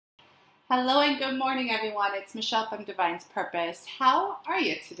Hello and good morning, everyone. It's Michelle from Divine's Purpose. How are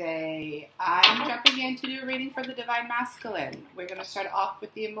you today? I'm jumping in to do a reading for the Divine Masculine. We're going to start off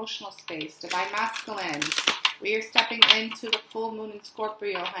with the emotional space. Divine Masculine, we are stepping into the full moon in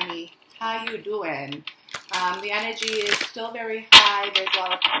Scorpio, honey. How you doing? The energy is still very high. There's a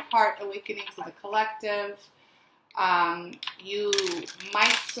lot of heart awakenings of the collective. You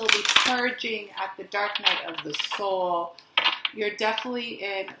might still be purging at the dark night of the soul. You're definitely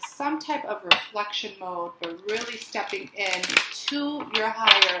in some type of reflection mode, but really stepping in to your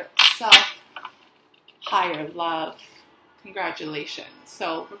higher self, higher love. Congratulations.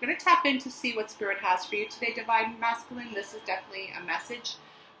 So we're going to tap in to see what Spirit has for you today, Divine Masculine. This is definitely a message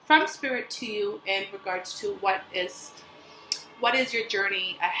from Spirit to you in regards to what is your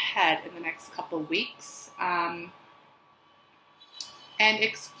journey ahead in the next couple of weeks. And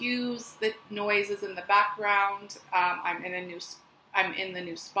excuse the noises in the background. I'm in the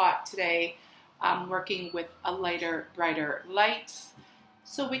new spot today. I'm working with a lighter, brighter light,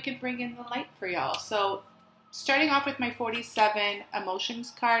 so we can bring in the light for y'all. So, starting off with my 47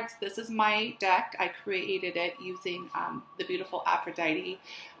 emotions cards. This is my deck. I created it using the beautiful Aphrodite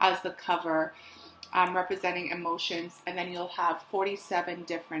as the cover, representing emotions, and then you'll have 47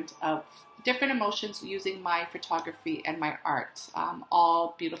 different emotions using my photography and my art.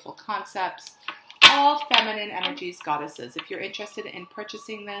 All beautiful concepts, all feminine energies, goddesses. If you're interested in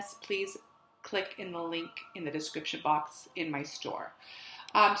purchasing this, please click in the link in the description box in my store.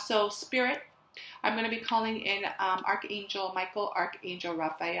 So Spirit, I'm going to be calling in Archangel Michael, Archangel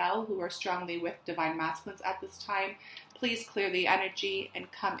Raphael, who are strongly with Divine Masculines at this time. Please clear the energy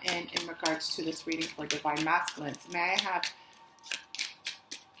and come in regards to this reading for Divine Masculines. May I have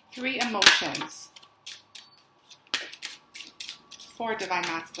 3 emotions for Divine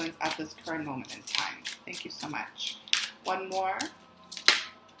Masculines at this current moment in time? Thank you so much. One more.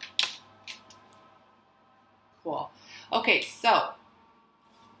 Cool. Okay, so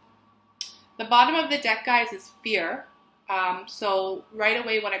the bottom of the deck, guys, is fear. So right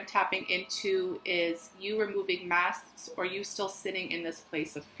away what I'm tapping into is you removing masks or you still sitting in this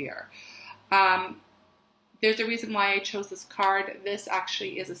place of fear. There's a reason why I chose this card. This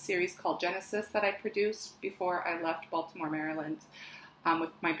actually is a series called Genesis that I produced before I left Baltimore, Maryland,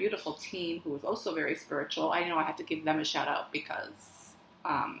 with my beautiful team, who was also very spiritual. I know I had to give them a shout out because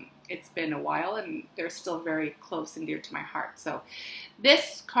it's been a while and they're still very close and dear to my heart. So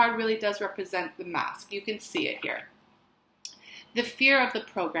this card really does represent the mask. You can see it here. The fear of the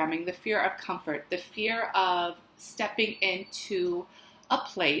programming, the fear of comfort, the fear of stepping into a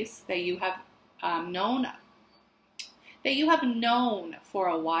place that you have known for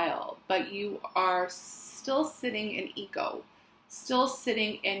a while, but you are still sitting in ego, still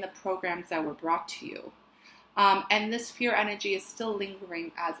sitting in the programs that were brought to you. And this fear energy is still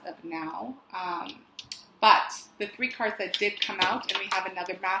lingering as of now. But the 3 cards that did come out, and we have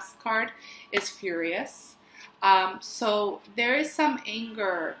another mask card, is Furious. So there is some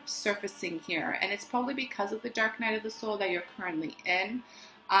anger surfacing here, and it's probably because of the dark night of the soul that you're currently in.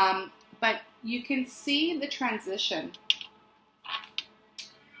 But you can see the transition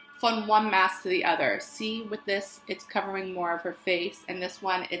from one mask to the other. See, with this, it's covering more of her face, and this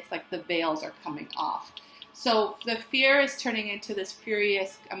one, it's like the veils are coming off. So the fear is turning into this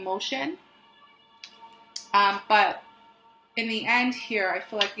furious emotion. But in the end here, I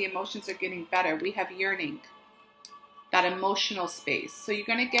feel like the emotions are getting better. We have yearning, that emotional space. So you're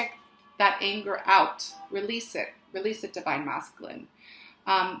going to get that anger out. Release it. Release it, Divine Masculine.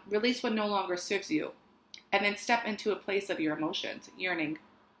 Release what no longer serves you. And then step into a place of your emotions. Yearning.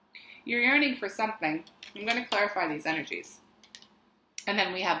 You're yearning for something. I'm going to clarify these energies. And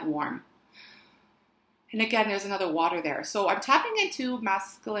then we have warm. And again, there's another water there. So I'm tapping into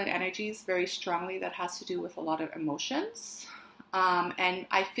masculine energies very strongly. That has to do with a lot of emotions. And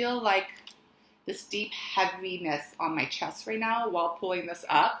I feel like this deep heaviness on my chest right now while pulling this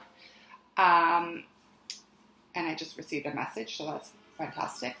up. And I just received a message, so that's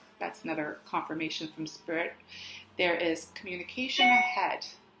fantastic. That's another confirmation from Spirit. There is communication ahead.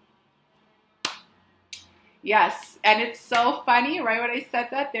 Yes, and it's so funny, right when I said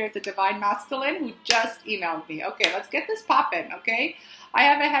that, there's a Divine Masculine who just emailed me. Okay, let's get this popping, okay? I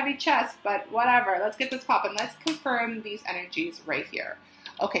have a heavy chest, but whatever. Let's get this popping. Let's confirm these energies right here.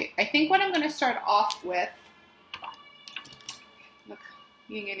 Okay, I think what I'm going to start off with, look,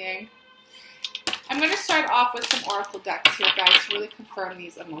 yin and yang. I'm going to start off with some oracle decks here, guys, to really confirm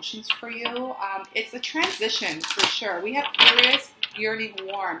these emotions for you. It's a transition for sure. We have furious, yearning,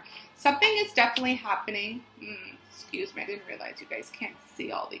 warm. Something is definitely happening. Excuse me, I didn't realize you guys can't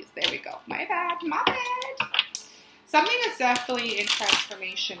see all these. There we go. My bad, my bad. Something is definitely in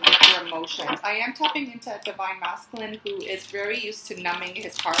transformation with your emotions. I am tapping into a divine masculine who is very used to numbing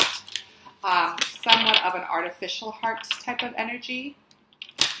his heart. Somewhat of an artificial heart type of energy,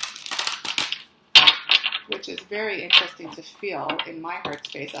 which is very interesting to feel in my heart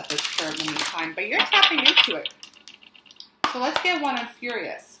space at this current moment in time. But you're tapping into it. So let's get one on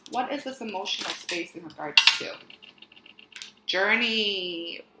Furious. What is this emotional space in regards to?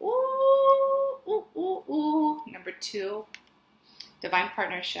 Journey. Ooh, ooh, ooh, ooh. Number 2, divine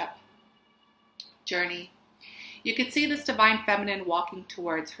partnership. Journey. You can see this divine feminine walking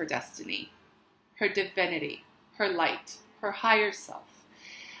towards her destiny, her divinity, her light, her higher self.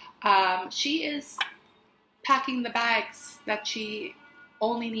 She is packing the bags that she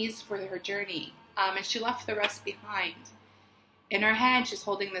only needs for her journey, and she left the rest behind. In her hand, she's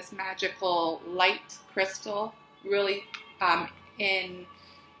holding this magical light crystal, really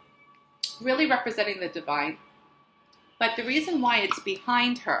representing the divine. But the reason why it's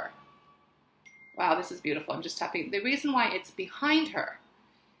behind her, wow, this is beautiful. I'm just tapping. The reason why it's behind her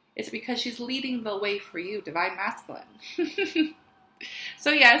is because she's leading the way for you, divine masculine.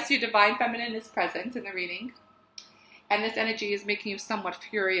 So yes, your divine feminine is present in the reading. And this energy is making you somewhat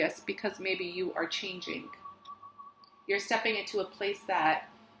furious because maybe you are changing. You're stepping into a place that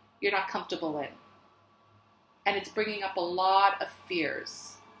you're not comfortable in. And it's bringing up a lot of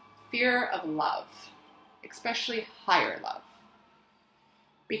fears. Fear of love, especially higher love.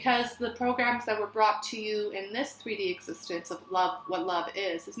 Because the programs that were brought to you in this 3D existence of love, what love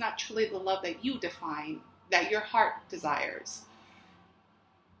is not truly the love that you define, that your heart desires.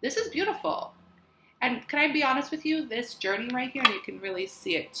 This is beautiful. And can I be honest with you? This journey right here, and you can really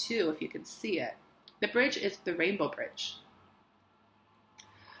see it too, if you can see it. The bridge is the Rainbow Bridge.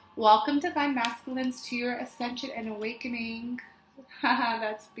 Welcome, divine masculines, to your ascension and awakening.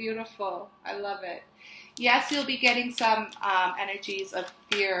 That's beautiful. I love it. Yes, you'll be getting some energies of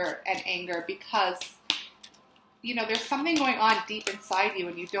fear and anger because, you know, there's something going on deep inside you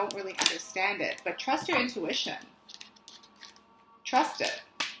and you don't really understand it. But trust your intuition. Trust it.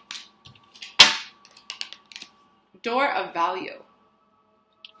 Door of Value.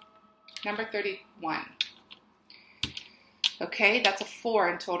 Number 31. Okay, that's a 4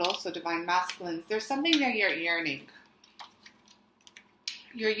 in total, so divine masculines. There's something that you're yearning.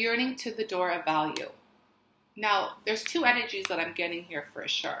 You're yearning to the door of value. Now, there's 2 energies that I'm getting here for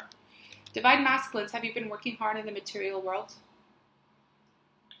sure. Divine masculines, have you been working hard in the material world?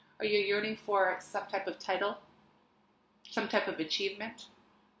 Are you yearning for some type of title? Some type of achievement?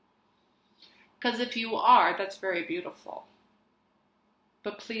 Because if you are, that's very beautiful.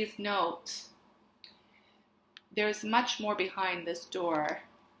 But please note, there's much more behind this door,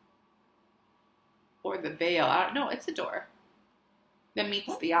 or the veil. I don't know, it's a door that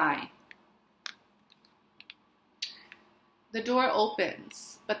meets the eye. The door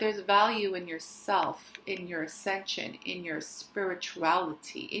opens, but there's value in yourself, in your ascension, in your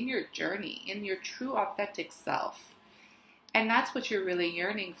spirituality, in your journey, in your true authentic self. And that's what you're really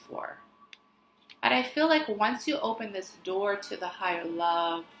yearning for. And I feel like once you open this door to the higher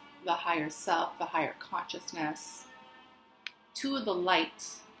love, the higher self, the higher consciousness, to the light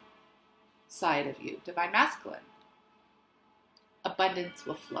side of you, divine masculine, abundance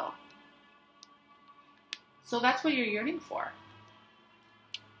will flow. So that's what you're yearning for.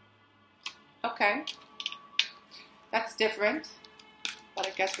 Okay. That's different, but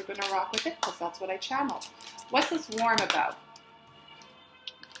I guess we're going to rock with it because that's what I channeled. What's this warm about?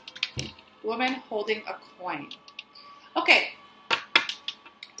 Woman holding a coin. Okay.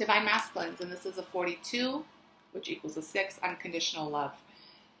 Divine masculines, and this is a 42, which equals a 6, unconditional love.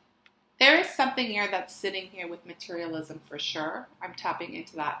 There is something here that's sitting here with materialism for sure. I'm tapping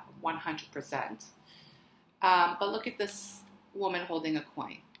into that 100%. But look at this woman holding a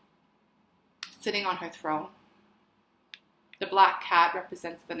coin, sitting on her throne. The black cat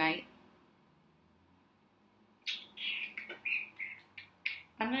represents the night.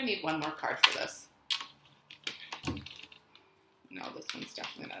 I'm going to need one more card for this. No, this one's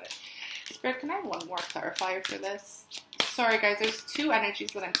definitely not it. Spirit, can I have one more clarifier for this? Sorry, guys. There's 2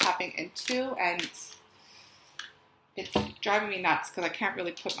 energies that I'm tapping into, and it's driving me nuts because I can't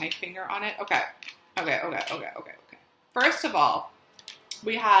really put my finger on it. Okay. First of all,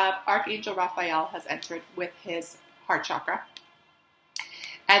 we have Archangel Raphael has entered with his heart chakra.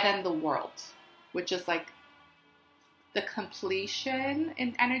 And then the world, which is like the completion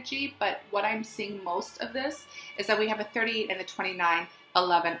in energy. But what I'm seeing most of this is that we have a 38 and a 29,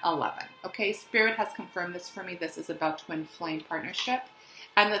 11, 11. Okay, Spirit has confirmed this for me. This is about twin flame partnership.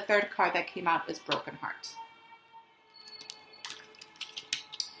 And the third card that came out is Broken Heart.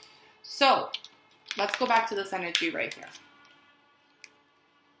 So, Let's go back to this energy right here.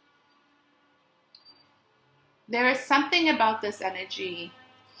 There is something about this energy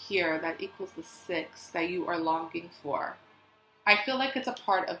here that equals the 6 that you are longing for. I feel like it's a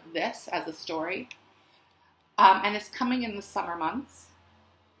part of this as a story. And it's coming in the summer months.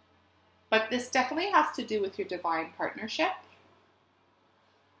 But this definitely has to do with your divine partnership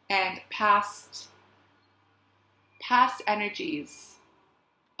and past energies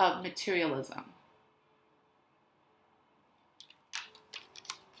of materialism.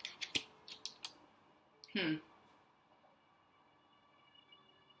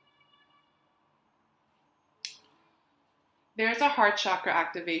 There's a heart chakra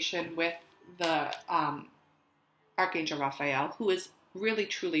activation with the Archangel Raphael, who is really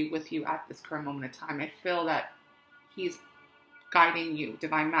truly with you at this current moment in time. I feel that he's guiding you,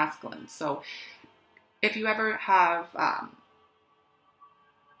 divine masculine. So if you ever have a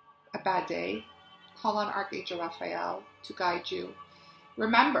bad day, call on Archangel Raphael to guide you.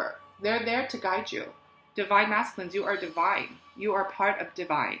 Remember, they're there to guide you. Divine masculines, you are divine. You are part of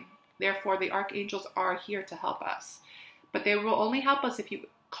divine. Therefore, the archangels are here to help us. But they will only help us if you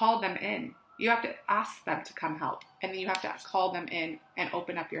call them in. You have to ask them to come help. And then you have to call them in and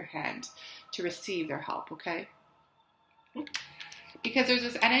open up your hand to receive their help, okay? Because there's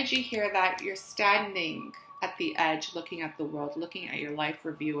this energy here that you're standing at the edge, looking at the world, looking at your life,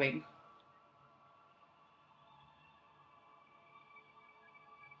 reviewing.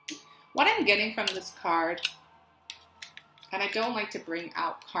 What I'm getting from this card, and I don't like to bring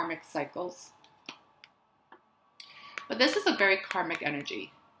out karmic cycles, but this is a very karmic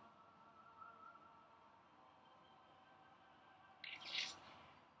energy.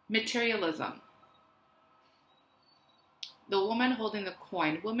 Materialism. The woman holding the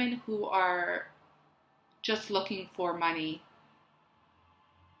coin. Women who are just looking for money,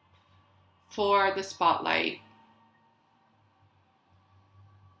 for the spotlight,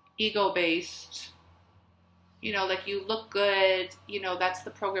 ego-based, you know, like you look good, you know, that's the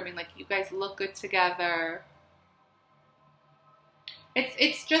programming, like you guys look good together.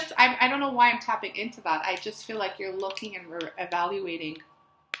 It's just, I don't know why I'm tapping into that. I just feel like you're looking and evaluating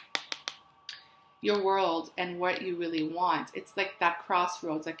your world and what you really want. It's like that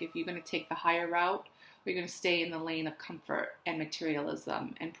crossroads, like if you're going to take the higher route, or you're going to stay in the lane of comfort and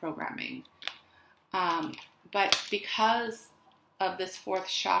materialism and programming. But because of this 4th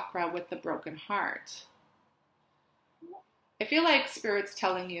chakra with the broken heart, I feel like Spirit's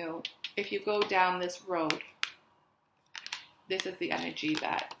telling you, if you go down this road, this is the energy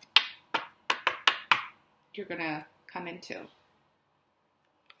that you're going to come into.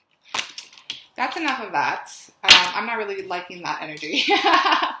 That's enough of that. I'm not really liking that energy.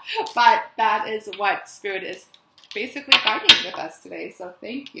 But that is what Spirit is basically guiding with us today. So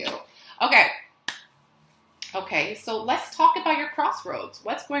thank you. Okay, so let's talk about your crossroads.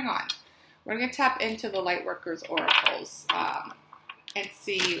 What's going on? We're going to tap into the Lightworkers oracles and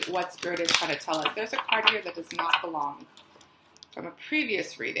see what Spirit is trying to tell us. There's a card here that does not belong from a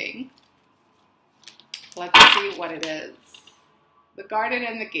previous reading. Let's see what it is. The Garden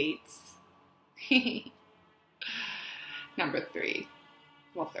and the Gates. Number 3.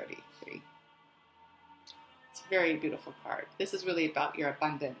 Well, 33. It's a very beautiful card. This is really about your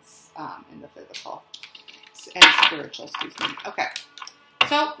abundance in the physical and spiritual, excuse me. Okay.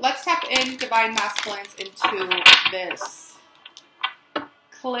 So let's tap in, divine masculines, into this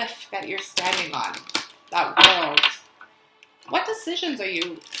cliff that you're standing on, that world. What decisions are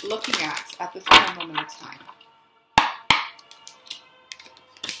you looking at this current moment in time?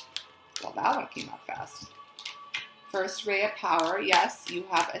 Well, that one came out fast. First ray of power. Yes, you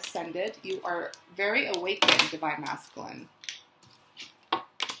have ascended. You are very awakened, divine masculine.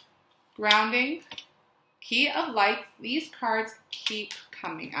 Grounding. Key of light. These cards keep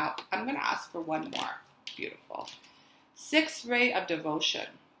coming out. I'm going to ask for one more. Beautiful. 6th ray of devotion.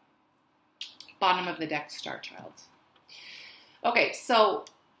 Bottom of the deck, Star Child. Okay, so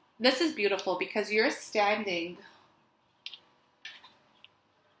this is beautiful because you're standing.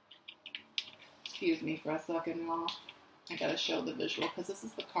 Excuse me for a second, y'all. I gotta show the visual because this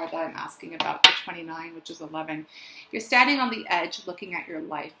is the card that I'm asking about, the 29, which is 11. You're standing on the edge looking at your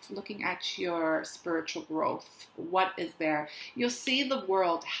life, looking at your spiritual growth. What is there? You'll see the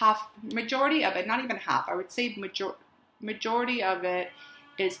world, majority of it, not even half, I would say majority of it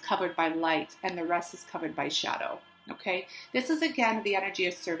is covered by light and the rest is covered by shadow. Okay? This is again the energy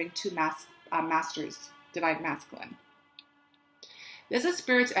of serving 2 masters, divine masculine. There's a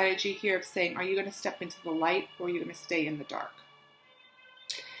Spirit's energy here of saying, are you going to step into the light or are you going to stay in the dark?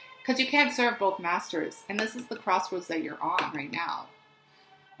 Because you can't serve both masters. And this is the crossroads that you're on right now.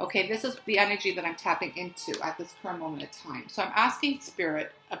 Okay, this is the energy that I'm tapping into at this current moment of time. So I'm asking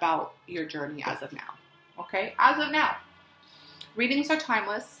Spirit about your journey as of now. Okay, as of now. Readings are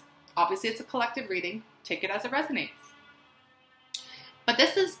timeless. Obviously, it's a collective reading. Take it as it resonates. But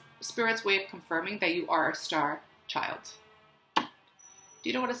this is Spirit's way of confirming that you are a star child. Do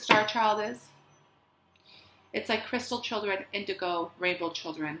you know what a star child is? It's like crystal children, indigo, rainbow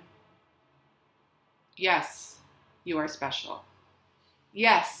children. Yes, you are special.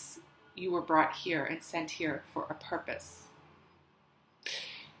 Yes, you were brought here and sent here for a purpose.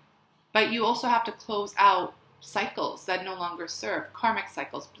 But you also have to close out cycles that no longer serve, karmic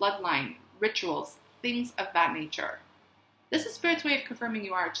cycles, bloodline, rituals, things of that nature. This is Spirit's way of confirming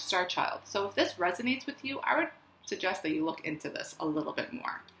you are a star child. So if this resonates with you, I would suggest that you look into this a little bit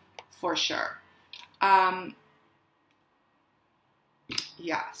more, for sure.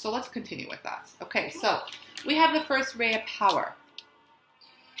 Yeah, so let's continue with that. Okay, so we have the first ray of power.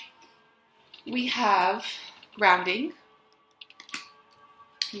 We have grounding.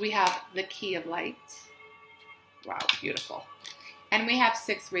 We have the key of light. Wow, beautiful. And we have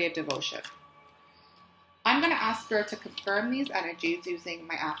sixth ray of devotion. I'm going to ask Spirit to confirm these energies using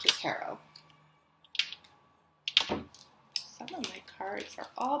my After Tarot. Some of my cards are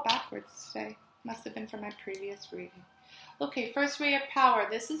all backwards today. Must have been from my previous reading. Okay, first ray of power.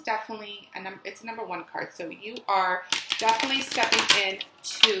 This is definitely, it's a number 1 card. So you are definitely stepping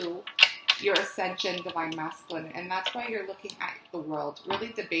into your ascension, divine masculine. And that's why you're looking at the world,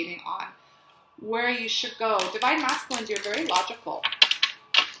 really debating on where you should go. Divine masculines, you're very logical.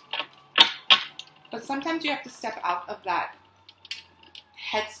 But sometimes you have to step out of that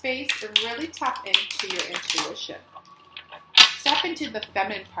headspace and really tap into your intuition. Step into the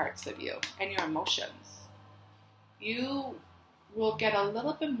feminine parts of you and your emotions. You will get a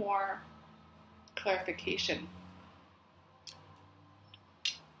little bit more clarification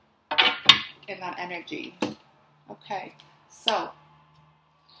in that energy. Okay, so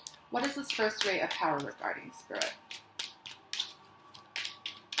what is this first ray of power regarding, Spirit?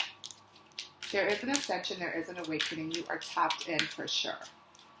 There is an ascension, there is an awakening. You are tapped in for sure.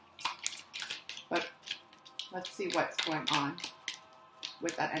 But let's see what's going on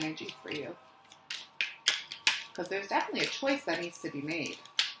with that energy for you. Because there's definitely a choice that needs to be made.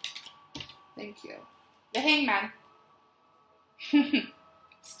 Thank you. The Hangman.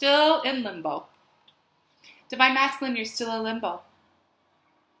 Still in limbo. Divine masculine, you're still in limbo.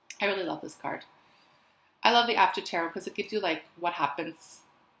 I really love this card. I love the After Tarot because it gives you like what happens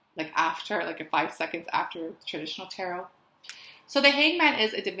like after, like 5 seconds after traditional tarot. So the Hangman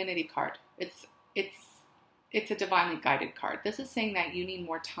is a divinity card. It's a divinely guided card. This is saying that you need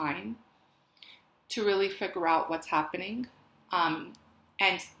more time to really figure out what's happening,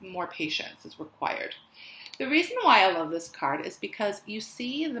 and more patience is required. The reason why I love this card is because you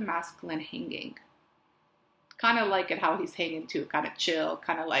see the masculine hanging. Kind of like it how he's hanging too, kind of chill,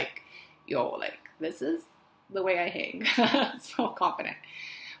 kind of like, yo, like this is the way I hang. So confident.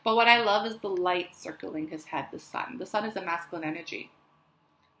 But what I love is the light circling his head, the sun. The sun is a masculine energy.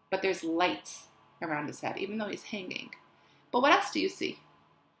 But there's light around his head, even though he's hanging. But what else do you see?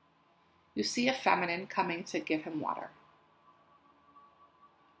 You see a feminine coming to give him water.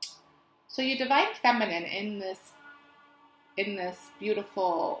 So your divine feminine in this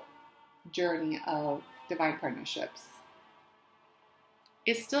beautiful journey of divine partnerships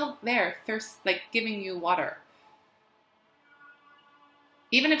is still there, like giving you water.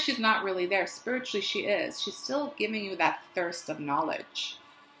 Even if she's not really there, spiritually she is. She's still giving you that thirst of knowledge.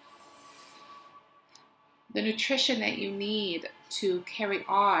 The nutrition that you need to carry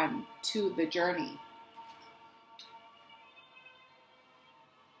on to the journey.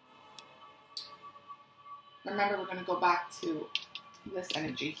 Remember, we're going to go back to this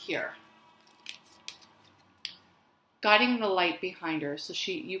energy here. Guiding the light behind her so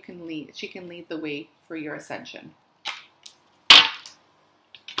she can lead the way for your ascension.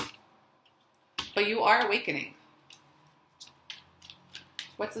 But you are awakening.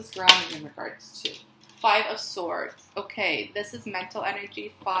 What's this grounding in regards to? 5 of Swords. Okay, this is mental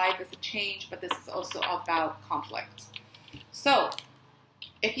energy. 5 is a change, but this is also about conflict. So,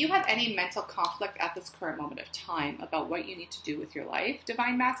 if you have any mental conflict at this current moment of time about what you need to do with your life,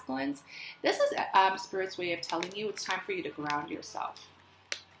 divine masculines, this is Spirit's way of telling you it's time for you to ground yourself.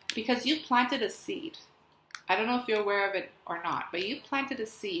 Because you've planted a seed. I don't know if you're aware of it or not, but you've planted a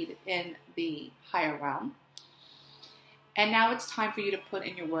seed in the higher realm. And now it's time for you to put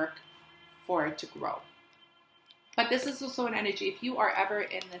in your work for it to grow. But this is also an energy, if you are ever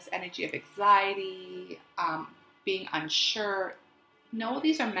in this energy of anxiety, being unsure, know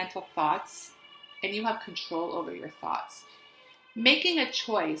these are mental thoughts and you have control over your thoughts. Making a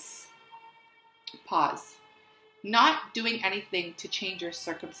choice, pause. Not doing anything to change your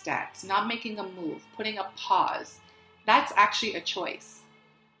circumstance, not making a move, putting a pause, that's actually a choice.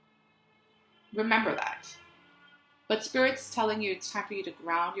 Remember that. But Spirit's telling you it's time for you to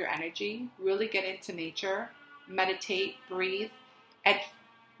ground your energy, really get into nature, meditate, breathe, and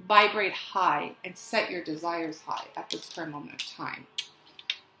vibrate high and set your desires high at this current moment of time.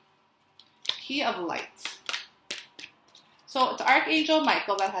 Key of Light. So it's Archangel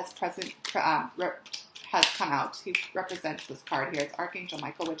Michael that has come out. He represents this card here. It's Archangel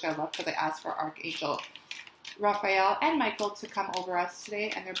Michael, which I love because I asked for Archangel Raphael and Michael to come over us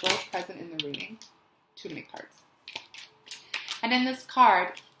today, and they're both present in the reading. Too many cards. And in this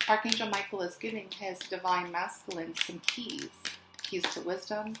card, Archangel Michael is giving his Divine Masculine some keys. Keys to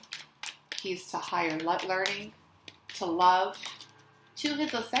wisdom, keys to higher learning, to love, to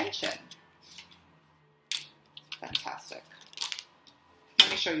his ascension. Fantastic. Let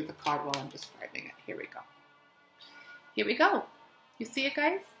me show you the card while I'm describing it. Here we go. Here we go. You see it,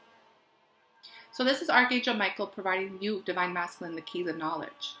 guys? So this is Archangel Michael providing you, Divine Masculine, the keys of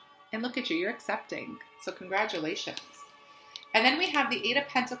knowledge. And look at you, you're accepting. So congratulations. And then we have the Eight of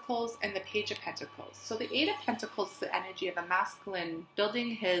Pentacles and the Page of Pentacles. So the Eight of Pentacles is the energy of a masculine building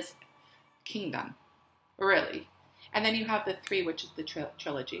his kingdom, really. And then you have the Three, which is the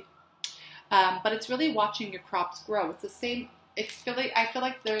trilogy. But it's really watching your crops grow. It's the same. I feel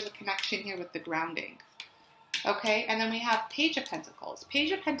like there's a connection here with the grounding. Okay, and then we have Page of Pentacles.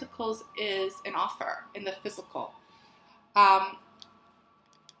 Page of Pentacles is an offer in the physical.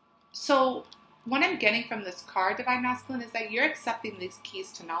 So what I'm getting from this card, Divine Masculine, is that you're accepting these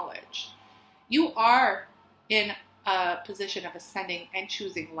keys to knowledge. You are in a position of ascending and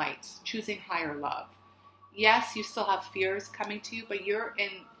choosing light, choosing higher love. Yes, you still have fears coming to you, but you're in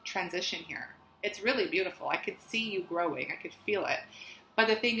transition here. It's really beautiful. I could see you growing. I could feel it. But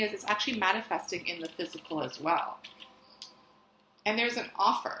the thing is, it's actually manifesting in the physical as well. And there's an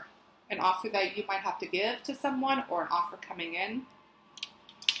offer that you might have to give to someone, or an offer coming in.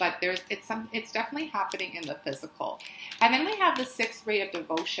 But it's definitely happening in the physical. And then we have the Sixth Ray of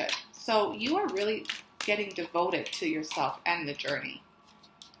Devotion. So you are really getting devoted to yourself and the journey.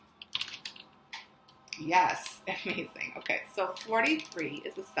 Yes, amazing. Okay, so 43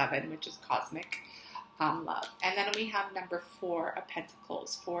 is the 7, which is cosmic love. And then we have number 4 of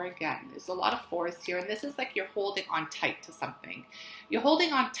Pentacles. 4 again. There's a lot of 4s here, and this is like you're holding on tight to something. You're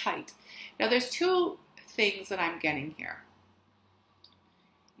holding on tight. Now, there's 2 things that I'm getting here.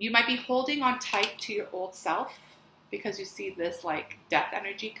 You might be holding on tight to your old self because you see this like death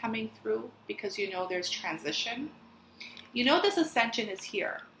energy coming through, because you know there's transition. You know this ascension is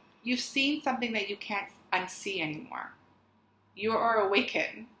here. You've seen something that you can't unsee anymore. You are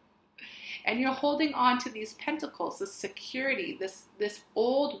awakened. And you're holding on to these pentacles, this security, this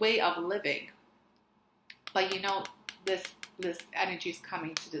old way of living. But you know this energy is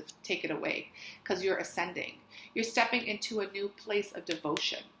coming to take it away because you're ascending. You're stepping into a new place of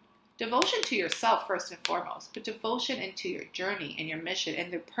devotion. Devotion to yourself first and foremost, but devotion into your journey and your mission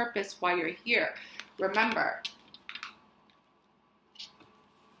and the purpose why you're here. Remember,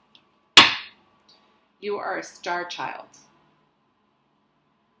 you are a star child.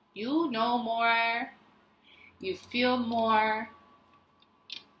 You know more. You feel more.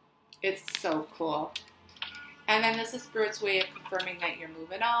 It's so cool. And then this is Spirit's way of confirming that you're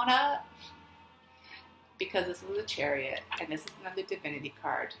moving on up, because this is a Chariot and this is another divinity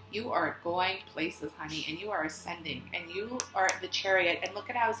card. You are going places, honey, and you are ascending, and you are the Chariot, and look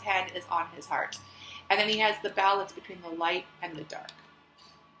at how his hand is on his heart. And then he has the balance between the light and the dark.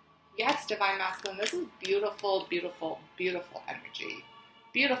 Yes, Divine Masculine, this is beautiful, beautiful, beautiful energy.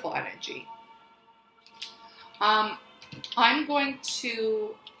 Beautiful energy. I'm going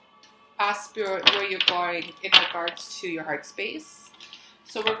to ask Spirit where you're going in regards to your heart space.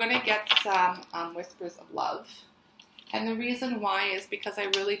 So we're going to get some whispers of love. And the reason why is because I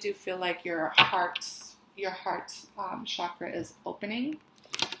really do feel like your heart chakra is opening.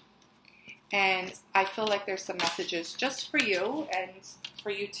 And I feel like there's some messages just for you, and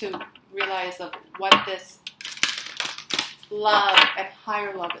for you to realize of what this love and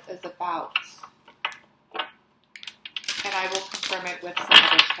higher love is about. And I will confirm it with some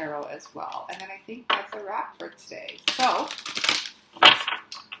other tarot as well. And then I think that's a wrap for today. So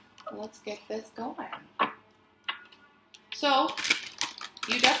let's get this going. So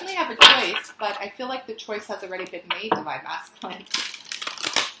you definitely have a choice, but I feel like the choice has already been made, Divine Masculine.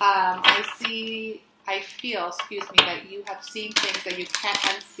 I feel, that you have seen things that you can't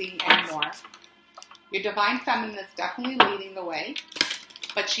unsee anymore. Your Divine Feminine is definitely leading the way.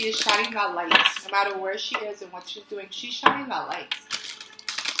 But she is shining that light. No matter where she is and what she's doing, she's shining that light.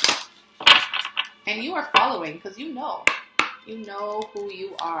 And you are following because you know who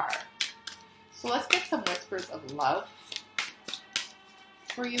you are. So let's get some whispers of love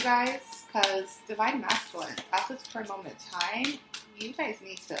for you guys, because Divine Masculine, at this current moment in time, you guys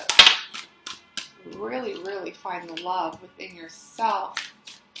need to really, really find the love within yourself,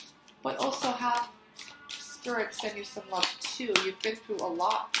 but also have Spirit send you some love too. You've been through a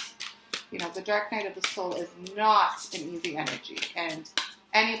lot. You know, the dark night of the soul is not an easy energy, and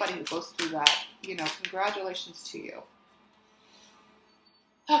anybody who goes through that, you know, congratulations to you.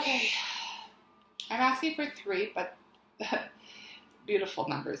 Okay, I'm asking for 3, but beautiful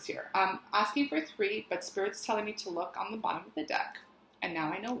numbers here. I'm asking for 3, but Spirit's telling me to look on the bottom of the deck, and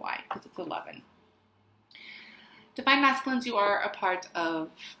now I know why, because it's 11. Divine Masculines, you are a part of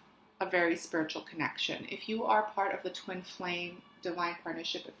a very spiritual connection. If you are part of the twin flame divine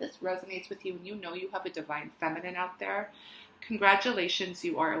partnership, if this resonates with you and you know you have a divine feminine out there, congratulations,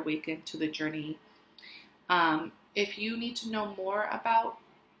 you are awakened to the journey. If you need to know more about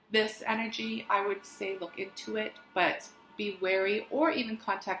this energy, I would say look into it, but be wary, or even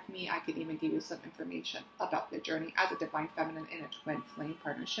contact me. I can even give you some information about the journey as a divine feminine in a twin flame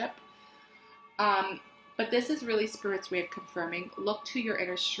partnership. But this is really Spirit's way of confirming, look to your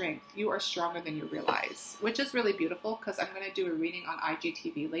inner strength. You are stronger than you realize, which is really beautiful, because I'm going to do a reading on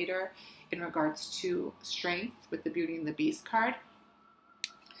IGTV later in regards to strength with the Beauty and the Beast card.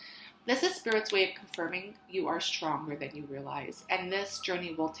 This is Spirit's way of confirming you are stronger than you realize. And this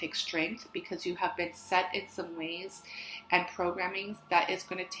journey will take strength because you have been set in some ways and programming that is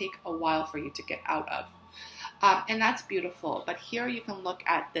going to take a while for you to get out of. And that's beautiful. But here you can look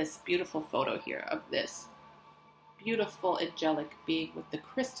at this beautiful photo here of this beautiful angelic being with the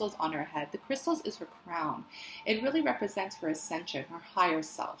crystals on her head. The crystals is her crown. It really represents her ascension, her higher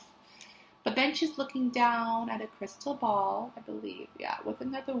self. But then she's looking down at a crystal ball, I believe, yeah, with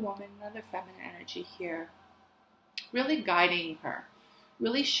another woman, another feminine energy here, really guiding her,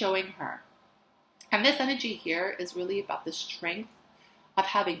 really showing her. And this energy here is really about the strength of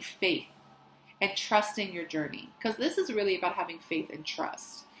having faith and trusting your journey, because this is really about having faith and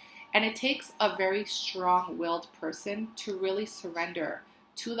trust. And it takes a very strong-willed person to really surrender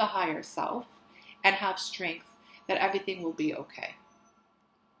to the higher self and have strength that everything will be okay.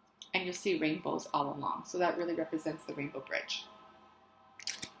 And you'll see rainbows all along. So that really represents the rainbow bridge.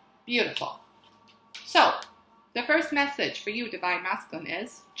 Beautiful. So the first message for you, Divine Masculine,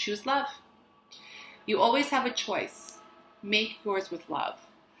 is choose love. You always have a choice. Make yours with love.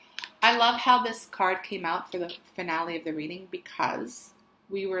 I love how this card came out for the finale of the reading, because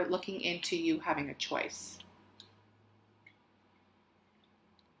we were looking into you having a choice.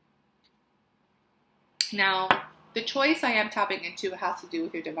 Now, the choice I am tapping into has to do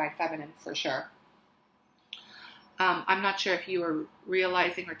with your divine feminine for sure. I'm not sure if you are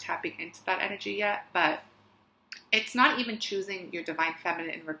realizing or tapping into that energy yet, but it's not even choosing your divine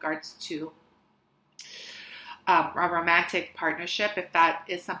feminine in regards to a romantic partnership. If that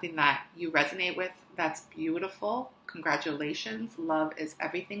is something that you resonate with, that's beautiful. Congratulations. Love is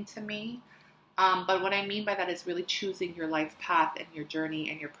everything to me. But what I mean by that is really choosing your life path and your journey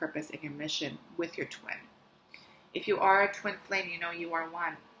and your purpose and your mission with your twin. If you are a twin flame, you know you are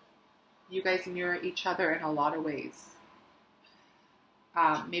one. You guys mirror each other in a lot of ways.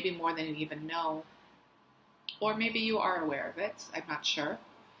 Maybe more than you even know. Or maybe you are aware of it. I'm not sure.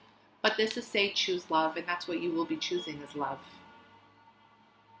 But this is saying choose love, and that's what you will be choosing is love.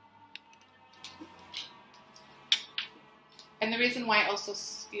 And the reason why also,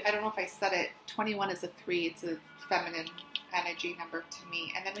 I don't know if I said it, 21 is a 3. It's a feminine energy number to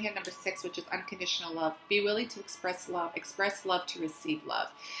me. And then we have number 6, which is unconditional love. Be willing to express love to receive love.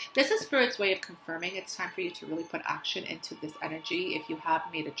 This is Spirit's way of confirming it's time for you to really put action into this energy if you have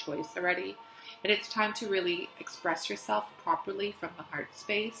made a choice already. And it's time to really express yourself properly from the heart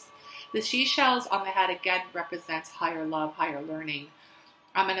space. The seashells on the head again represents higher love, higher learning.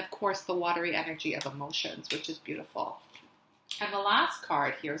 And of course the watery energy of emotions, which is beautiful. And the last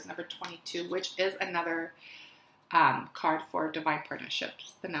card here is number 22, which is another card for divine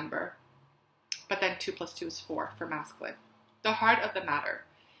partnerships, the number. But then 2 + 2 is 4 for masculine. The heart of the matter.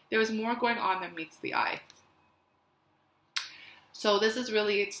 There is more going on than meets the eye. So this is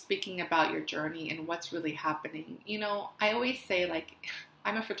really speaking about your journey and what's really happening. You know, I always say, like,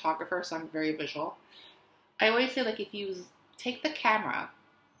 I'm a photographer, so I'm very visual. I always say, like, if you take the camera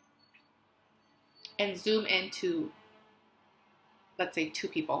and zoom into, let's say, 2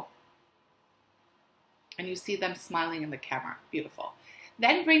 people, and you see them smiling in the camera, beautiful.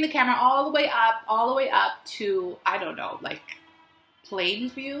 Then bring the camera all the way up to, I don't know, like plain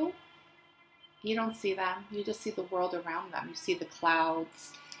view, you don't see them. You just see the world around them. You see the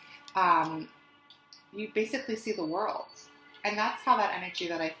clouds. You basically see the world. And that's how that energy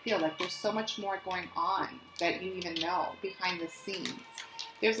that I feel. Like there's so much more going on that you even know behind the scenes.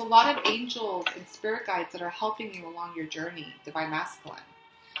 There's a lot of angels and spirit guides that are helping you along your journey, Divine Masculine.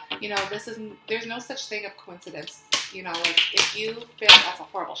 You know, there's no such thing of coincidence. You know, like if you've been, that's a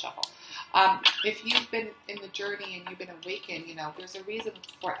horrible shuffle. If you've been in the journey and you've been awakened, you know, there's a reason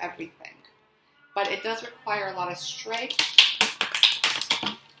for everything. But it does require a lot of strength.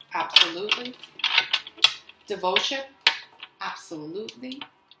 Absolutely. Devotion. Absolutely.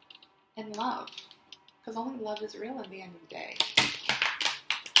 And love. Because only love is real in the end of the day.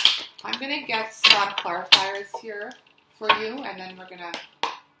 I'm going to get some clarifiers here for you. And then we're going to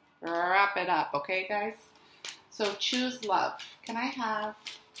wrap it up. Okay, guys? So choose love. Can I have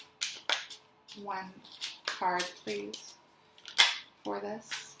one card, please, for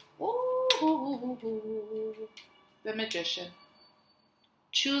this? Ooh, the Magician.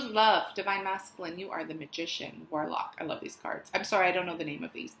 Choose love, Divine Masculine. You are the Magician, Warlock. I love these cards. I'm sorry, I don't know the name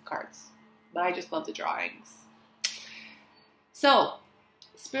of these cards, but I just love the drawings. So,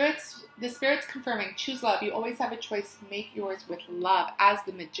 the Spirit's confirming, choose love. You always have a choice to make yours with love as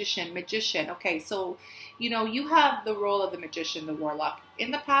the Magician. Magician. Okay, so, you know, you have the role of the Magician, the Warlock.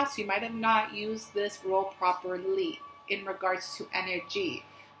 In the past, you might have not used this role properly in regards to energy.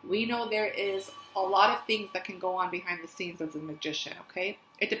 We know there is a lot of things that can go on behind the scenes as a magician, okay?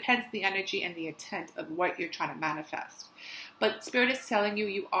 It depends the energy and the intent of what you're trying to manifest. But Spirit is telling you,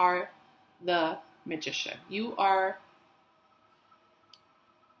 you are the Magician. You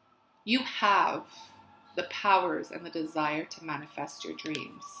have the powers and the desire to manifest your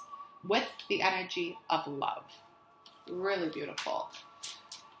dreams with the energy of love. Really beautiful.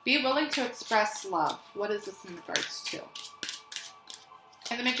 Be willing to express love. What is this in regards to?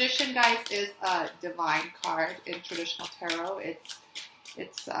 And the Magician, guys, is a divine card in traditional tarot.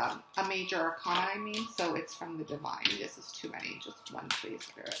 It's a major arcana, I mean, so it's from the divine. This is too many. Just one, please,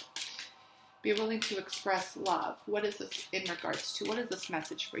 Spirit. Be willing to express love. What is this in regards to? What is this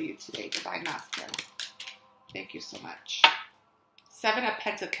message for you today, Divine Masculine? Thank you so much. 7 of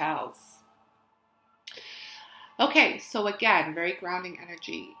Pentacles. Okay, so again, very grounding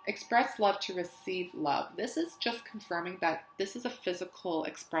energy. Express love to receive love. This is just confirming that this is a physical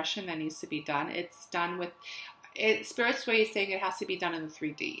expression that needs to be done. It's done with, Spirit's way is saying it has to be done in the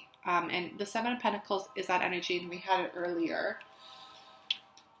 3D. And the 7 of Pentacles is that energy, and we had it earlier.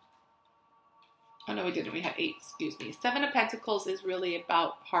 Oh, no, we didn't. We had 8, excuse me. 7 of Pentacles is really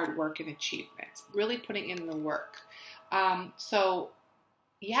about hard work and achievement, really putting in the work. So,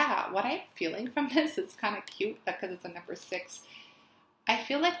 yeah, what I'm feeling from this is kind of cute because it's a number 6. I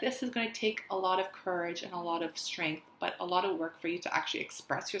feel like this is going to take a lot of courage and a lot of strength, but a lot of work for you to actually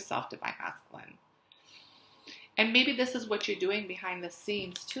express yourself, Divine Masculine. And maybe this is what you're doing behind the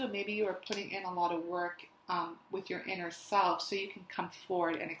scenes too. Maybe you are putting in a lot of work with your inner self so you can come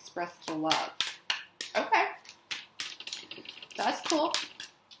forward and express the love. Okay. That's cool.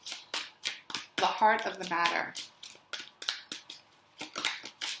 The heart of the matter.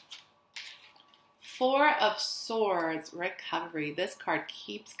 4 of Swords, recovery. This card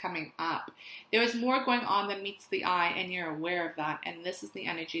keeps coming up. There is more going on than meets the eye, and you're aware of that. And this is the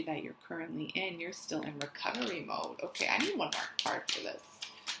energy that you're currently in. You're still in recovery mode. Okay, I need one more card for this.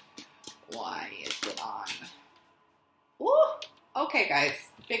 Why is it on? Ooh, okay, guys.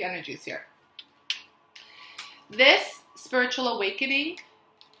 Big energies here. This spiritual awakening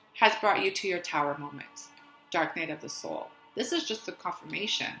has brought you to your tower moment. Dark Night of the Soul. This is just a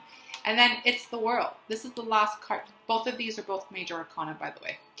confirmation. And then it's the World. This is the last card. Both of these are both major arcana, by the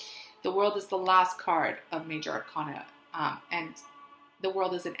way. The World is the last card of major arcana. And the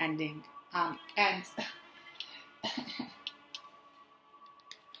World is an ending. And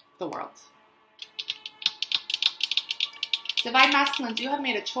the World. Divine Masculines, you have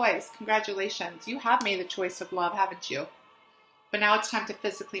made a choice. Congratulations. You have made the choice of love, haven't you? But now it's time to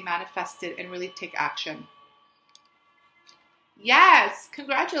physically manifest it and really take action. Yes,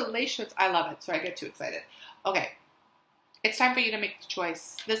 congratulations. I love it. So I get too excited. Okay, it's time for you to make the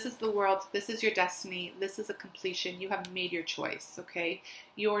choice. This is the World. This is your destiny. This is a completion. You have made your choice, okay?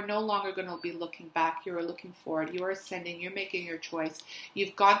 You are no longer going to be looking back. You are looking forward. You are ascending. You're making your choice.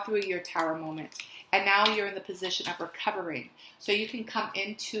 You've gone through your tower moment, and now you're in the position of recovering. So you can come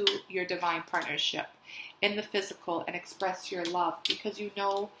into your divine partnership in the physical and express your love because you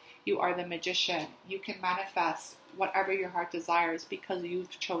know you are the Magician. You can manifest whatever your heart desires because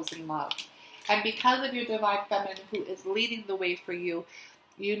you've chosen love. And because of your divine feminine who is leading the way for you,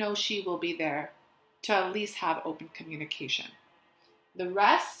 you know she will be there to at least have open communication. The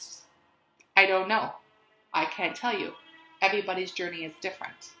rest, I don't know. I can't tell you. Everybody's journey is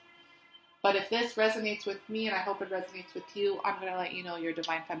different. But if this resonates with me, and I hope it resonates with you, I'm going to let you know your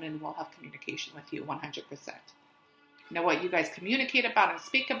Divine Feminine will have communication with you 100%. Now, what you guys communicate about and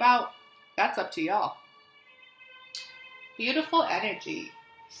speak about, that's up to y'all. Beautiful energy.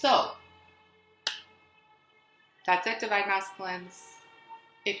 So, that's it, Divine Masculines.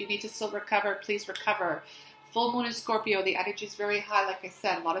 If you need to still recover, please recover. Full moon in Scorpio, the energy is very high. Like I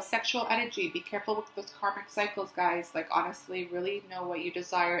said, a lot of sexual energy. Be careful with those karmic cycles, guys. Like, honestly, really know what you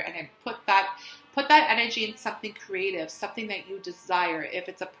desire, and then put that energy in something creative, something that you desire. If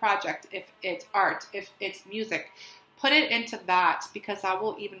it's a project, if it's art, if it's music, put it into that, because that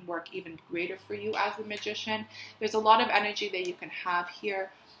will even work even greater for you as a magician. There's a lot of energy that you can have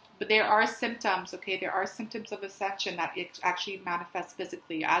here. But there are symptoms, okay? There are symptoms of ascension that it actually manifests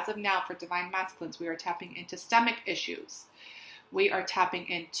physically. As of now, for Divine Masculines, we are tapping into stomach issues. We are tapping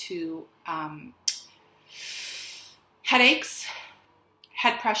into headaches,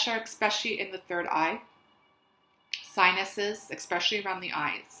 head pressure, especially in the third eye, sinuses, especially around the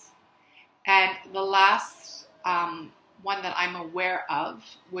eyes. And the last one that I'm aware of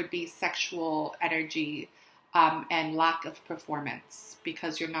would be sexual energy and lack of performance,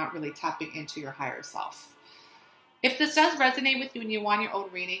 because you're not really tapping into your higher self. If this does resonate with you and you want your own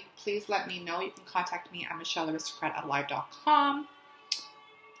reading, please let me know. You can contact me at michellearistocrat@live.com,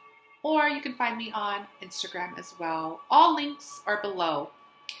 or you can find me on Instagram as well. All links are below.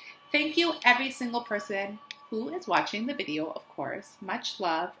 Thank you, every single person who is watching the video, of course. Much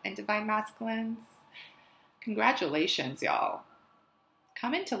love, and Divine Masculines, congratulations, y'all.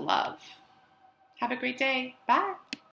 Come into love. Have a great day. Bye.